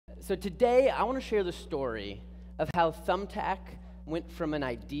So today, I want to share the story of how Thumbtack went from an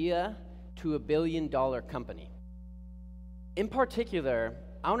idea to a billion-dollar company. In particular,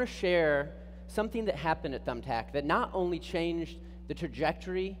 I want to share something that happened at Thumbtack that not only changed the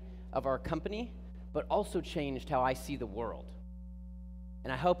trajectory of our company, but also changed how I see the world.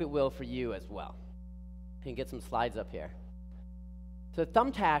 And I hope it will for you as well. You can get some slides up here. So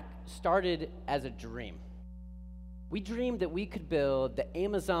Thumbtack started as a dream. We dreamed that we could build the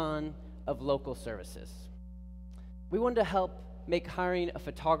Amazon of local services. We wanted to help make hiring a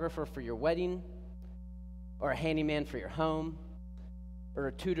photographer for your wedding, or a handyman for your home, or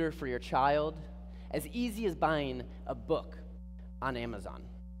a tutor for your child, as easy as buying a book on Amazon.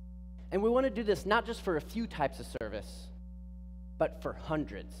 And we want to do this not just for a few types of service, but for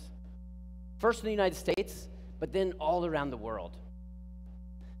hundreds. First in the United States, but then all around the world.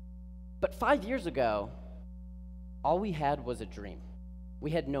 But 5 years ago, all we had was a dream.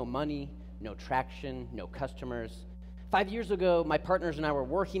 We had no money, no traction, no customers. 5 years ago, my partners and I were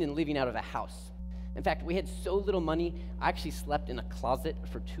working and living out of a house. In fact, we had so little money, I actually slept in a closet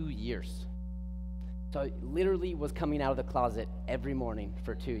for 2 years. So I literally was coming out of the closet every morning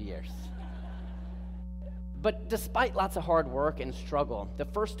for 2 years. But despite lots of hard work and struggle, the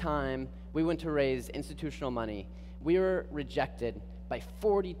first time we went to raise institutional money, we were rejected by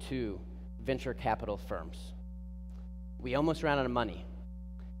 42 venture capital firms. We almost ran out of money.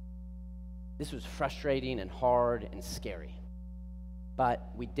 This was frustrating and hard and scary, but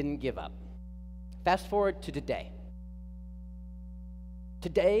we didn't give up. Fast forward to today.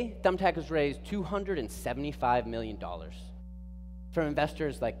 Today, Thumbtack has raised $275 million from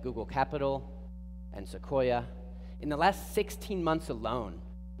investors like Google Capital and Sequoia. In the last 16 months alone,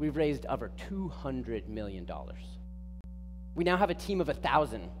 we've raised over $200 million. We now have a team of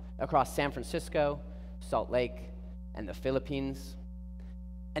 1,000 across San Francisco, Salt Lake, and the Philippines.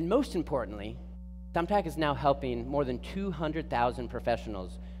 And most importantly, Thumbtack is now helping more than 200,000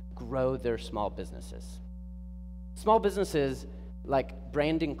 professionals grow their small businesses. Small businesses like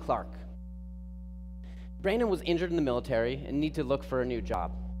Brandon Clark. Brandon was injured in the military and needed to look for a new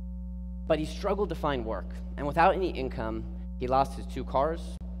job. But he struggled to find work, and without any income, he lost his 2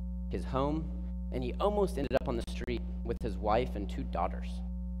 cars, his home, and he almost ended up on the street with his wife and 2 daughters.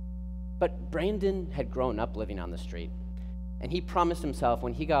 But Brandon had grown up living on the street, and he promised himself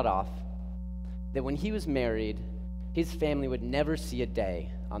when he got off that when he was married, his family would never see a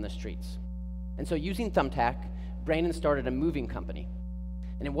day on the streets. And so using Thumbtack, Brandon started a moving company.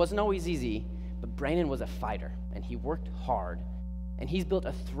 And it wasn't always easy, but Brandon was a fighter, and he worked hard, and he's built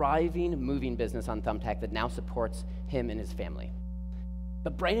a thriving moving business on Thumbtack that now supports him and his family.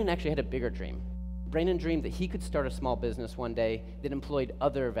 But Brandon actually had a bigger dream. Brandon dreamed that he could start a small business one day that employed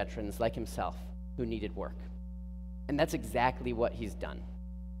other veterans like himself who needed work. And that's exactly what he's done.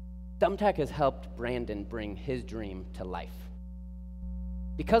 Thumbtack has helped Brandon bring his dream to life.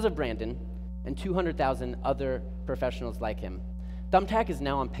 Because of Brandon and 200,000 other professionals like him, Thumbtack is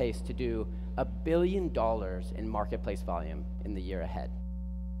now on pace to do $1 billion in marketplace volume in the year ahead.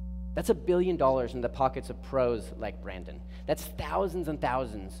 That's $1 billion in the pockets of pros like Brandon. That's thousands and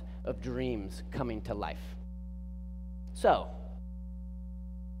thousands of dreams coming to life. So,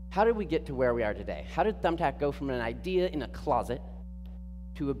 how did we get to where we are today? How did Thumbtack go from an idea in a closet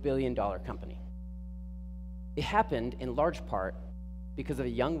to $1 billion company? It happened in large part because of a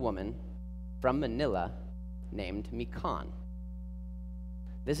young woman from Manila named Mikan.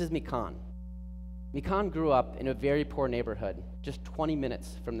 This is Mikan. Mikan grew up in a very poor neighborhood, just 20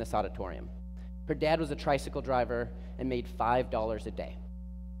 minutes from this auditorium. Her dad was a tricycle driver and made $5 a day.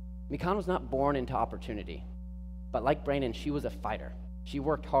 Mikan was not born into opportunity, but like Brandon, she was a fighter. She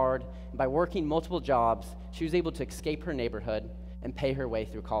worked hard, and by working multiple jobs, she was able to escape her neighborhood and pay her way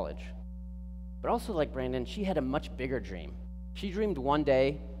through college. But also like Brandon, she had a much bigger dream. She dreamed one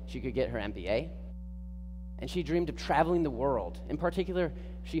day she could get her MBA, and she dreamed of traveling the world. In particular,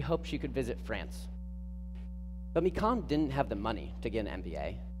 she hoped she could visit France. But Mikan didn't have the money to get an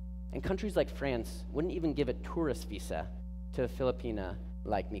MBA, and countries like France wouldn't even give a tourist visa to a Filipina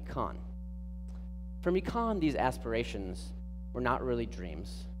like Mikan. For Mikan, these aspirations were not really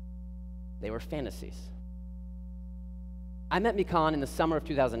dreams. They were fantasies. I met Mikan in the summer of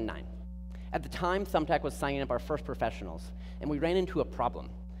 2009. At the time, Thumbtack was signing up our first professionals, and we ran into a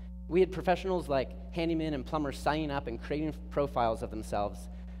problem. We had professionals like handymen and plumbers signing up and creating profiles of themselves,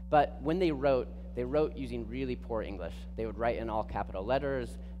 but when they wrote using really poor English. They would write in all capital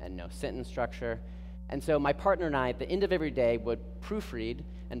letters and no sentence structure. And so my partner and I, at the end of every day, would proofread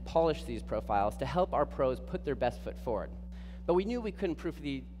and polish these profiles to help our pros put their best foot forward. But we knew we couldn't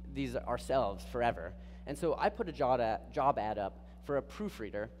proofread these ourselves forever. And so I put a job ad up for a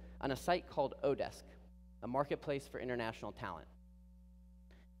proofreader on a site called Odesk, a marketplace for international talent.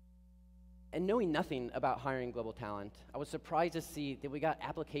 And knowing nothing about hiring global talent, I was surprised to see that we got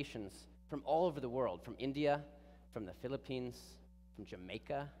applications from all over the world, from India, from the Philippines, from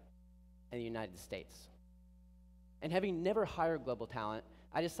Jamaica, and the United States. And having never hired global talent,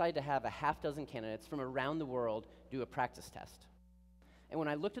 I decided to have a half dozen candidates from around the world do a practice test. And when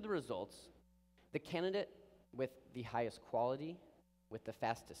I looked at the results, the candidate with the highest quality, with the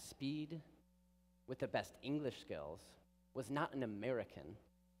fastest speed, with the best English skills, was not an American,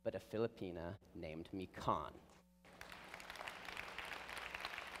 but a Filipina named Mikan.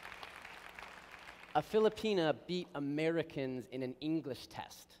 A Filipina beat Americans in an English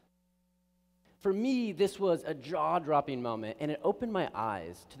test. For me, this was a jaw-dropping moment, and it opened my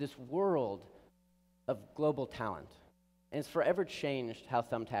eyes to this world of global talent, and it's forever changed how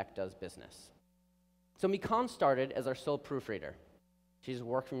Thumbtack does business. So Mikan started as our sole proofreader. She's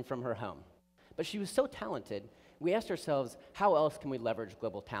working from her home. But she was so talented, we asked ourselves, how else can we leverage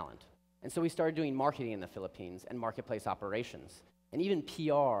global talent? And so we started doing marketing in the Philippines and marketplace operations, and even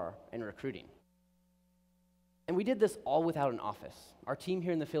PR and recruiting. And we did this all without an office. Our team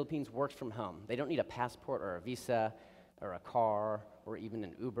here in the Philippines works from home. They don't need a passport or a visa or a car or even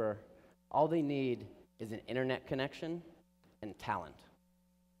an Uber. All they need is an internet connection and talent.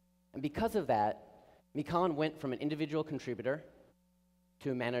 And because of that, Mikan went from an individual contributor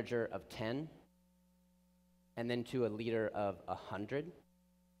to a manager of 10, and then to a leader of 100.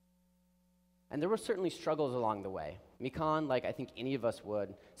 And there were certainly struggles along the way. Mikan, like I think any of us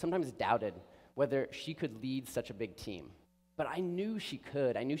would, sometimes doubted whether she could lead such a big team. But I knew she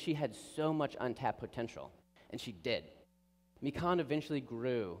could. I knew she had so much untapped potential, and she did. Mikan eventually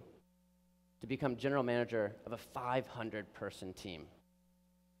grew to become general manager of a 500-person team.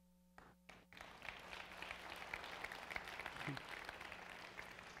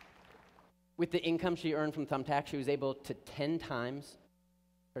 With the income she earned from Thumbtack, she was able to 10 times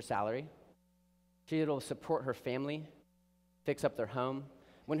her salary. She was able to support her family, fix up their home.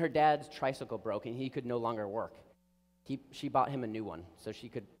 When her dad's tricycle broke and he could no longer work, she bought him a new one so he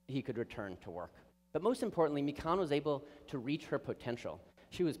could return to work. But most importantly, Mikan was able to reach her potential.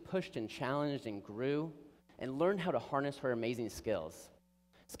 She was pushed and challenged and grew and learned how to harness her amazing skills,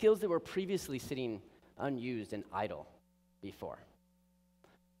 skills that were previously sitting unused and idle before.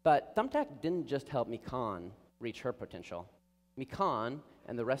 But Thumbtack didn't just help Mikan reach her potential. Mikan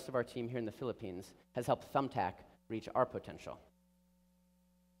and the rest of our team here in the Philippines has helped Thumbtack reach our potential.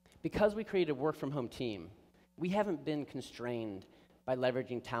 Because we created a work-from-home team, we haven't been constrained by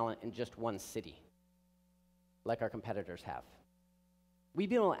leveraging talent in just one city, like our competitors have. We've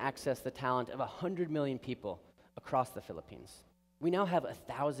been able to access the talent of 100 million people across the Philippines. We now have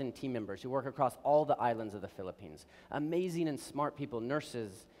 1,000 team members who work across all the islands of the Philippines. Amazing and smart people,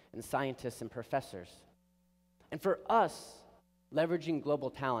 nurses and scientists and professors. And for us, leveraging global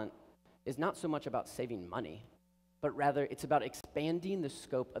talent is not so much about saving money, but rather it's about expanding the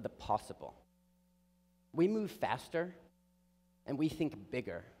scope of the possible. We move faster and we think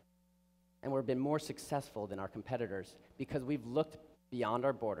bigger, and we've been more successful than our competitors because we've looked beyond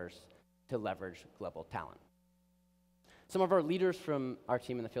our borders to leverage global talent. Some of our leaders from our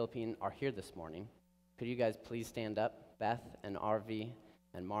team in the Philippines are here this morning. Could you guys please stand up? Beth and Arvi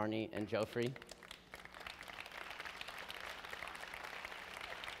and Marnie and Joffrey.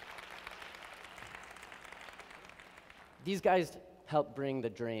 These guys help bring the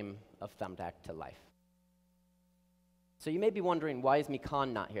dream of Thumbtack to life. So you may be wondering, why is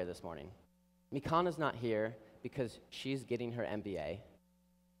Mikan not here this morning? Mikan is not here because she's getting her MBA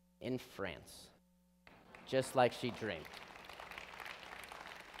in France, just like she dreamed.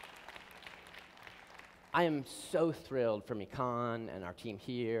 I am so thrilled for Mikan and our team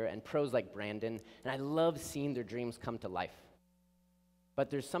here and pros like Brandon, and I love seeing their dreams come to life. But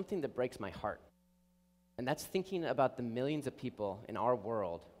there's something that breaks my heart, and that's thinking about the millions of people in our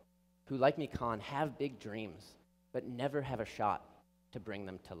world who, like Mikan, have big dreams, but never have a shot to bring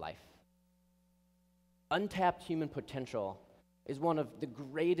them to life. Untapped human potential is one of the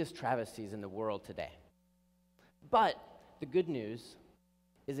greatest travesties in the world today. But the good news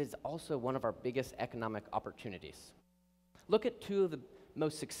is it's also one of our biggest economic opportunities. Look at two of the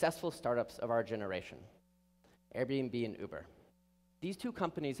most successful startups of our generation, Airbnb and Uber. These two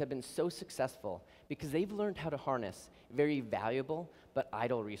companies have been so successful because they've learned how to harness very valuable but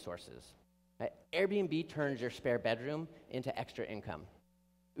idle resources. Airbnb turns your spare bedroom into extra income.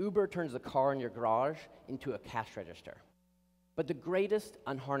 Uber turns the car in your garage into a cash register. But the greatest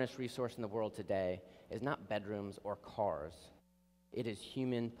unharnessed resource in the world today is not bedrooms or cars. It is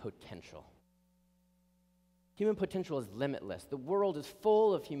human potential. Human potential is limitless. The world is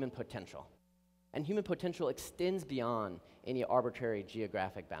full of human potential. And human potential extends beyond any arbitrary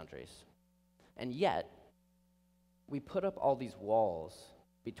geographic boundaries. And yet, we put up all these walls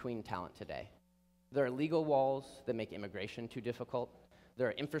between talent today. There are legal walls that make immigration too difficult. There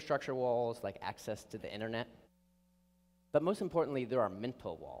are infrastructure walls like access to the internet. But most importantly, there are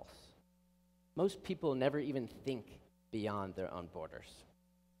mental walls. Most people never even think beyond their own borders.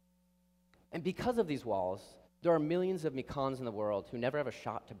 And because of these walls, there are millions of Mekons in the world who never have a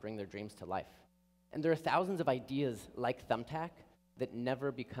shot to bring their dreams to life. And there are thousands of ideas like Thumbtack that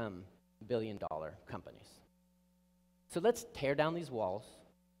never become billion-dollar companies. So let's tear down these walls.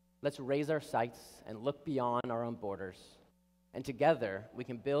 Let's raise our sights and look beyond our own borders. And together, we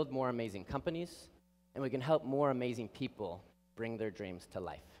can build more amazing companies, and we can help more amazing people bring their dreams to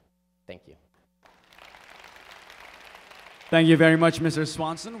life. Thank you. Thank you very much, Mr.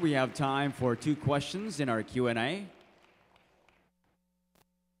 Swanson. We have time for 2 questions in our Q&A.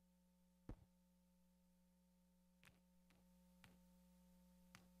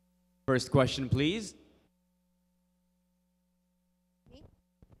 First question, please. Me?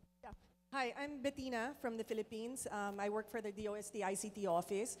 Yeah. Hi, I'm Bettina from the Philippines. I work for the DOST ICT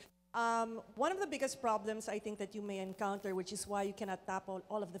office. One of the biggest problems I think that you may encounter, which is why you cannot tap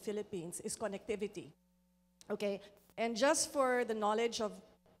all of the Philippines, is connectivity. Okay, and just for the knowledge of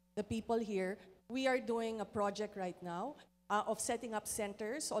the people here, we are doing a project right now of setting up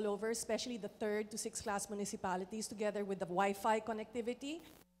centers all over, especially the 3rd to 6th class municipalities, together with the Wi-Fi connectivity.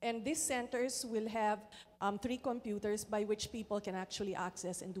 And these centers will have 3 computers by which people can actually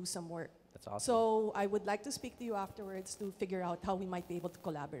access and do some work. That's awesome. So I would like to speak to you afterwards to figure out how we might be able to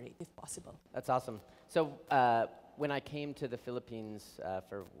collaborate, if possible. That's awesome. So when I came to the Philippines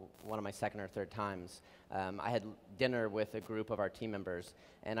for one of my 2nd or 3rd times, I had dinner with a group of our team members,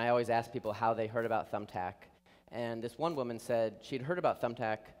 and I always asked people how they heard about Thumbtack. And this one woman said she'd heard about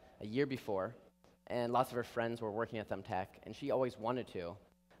Thumbtack a year before, and lots of her friends were working at Thumbtack, and she always wanted to,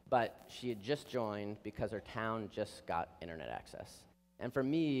 but she had just joined because her town just got internet access. And for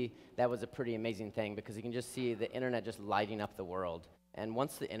me, that was a pretty amazing thing because you can just see the internet just lighting up the world. And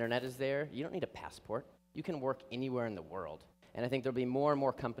once the internet is there, you don't need a passport. You can work anywhere in the world. And I think there'll be more and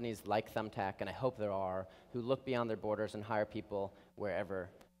more companies like Thumbtack, and I hope there are, who look beyond their borders and hire people wherever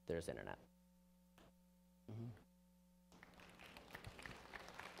there's internet.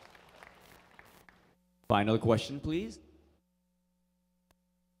 Final question, please.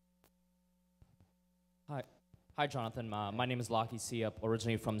 Hi, Jonathan. My name is Laki Siap,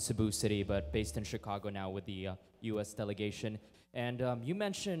 originally from Cebu City, but based in Chicago now with the U.S. delegation. And you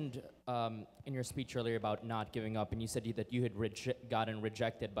mentioned in your speech earlier about not giving up, and you said that you had gotten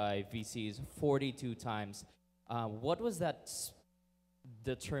rejected by VCs 42 times. What was that?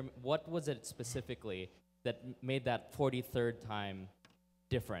 What was it specifically that made that 43rd time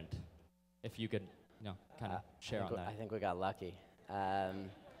different? If you could, kind of share on that. I think we got lucky.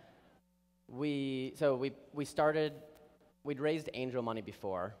 We started, we'd raised angel money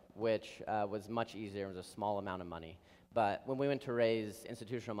before, which was much easier. It was a small amount of money. But when we went to raise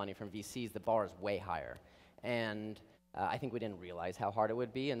institutional money from VCs, the bar is way higher. And I think we didn't realize how hard it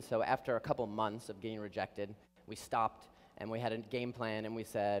would be. And so after a couple months of getting rejected, we stopped and we had a game plan and we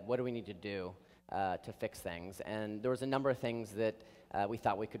said, what do we need to do to fix things? And there was a number of things that we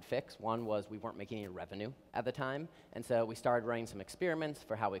thought we could fix. One was we weren't making any revenue at the time. And so we started running some experiments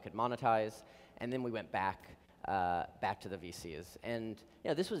for how we could monetize. And then we went back to the VCs. And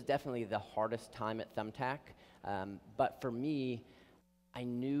this was definitely the hardest time at Thumbtack. But for me, I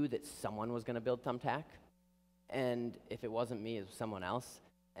knew that someone was going to build Thumbtack. And if it wasn't me, it was someone else.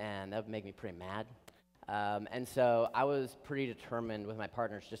 And that would make me pretty mad. And so I was pretty determined with my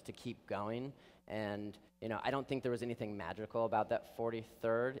partners just to keep going. And I don't think there was anything magical about that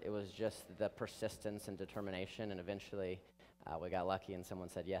 43rd. It was just the persistence and determination. And eventually, we got lucky and someone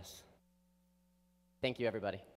said yes. Thank you, everybody.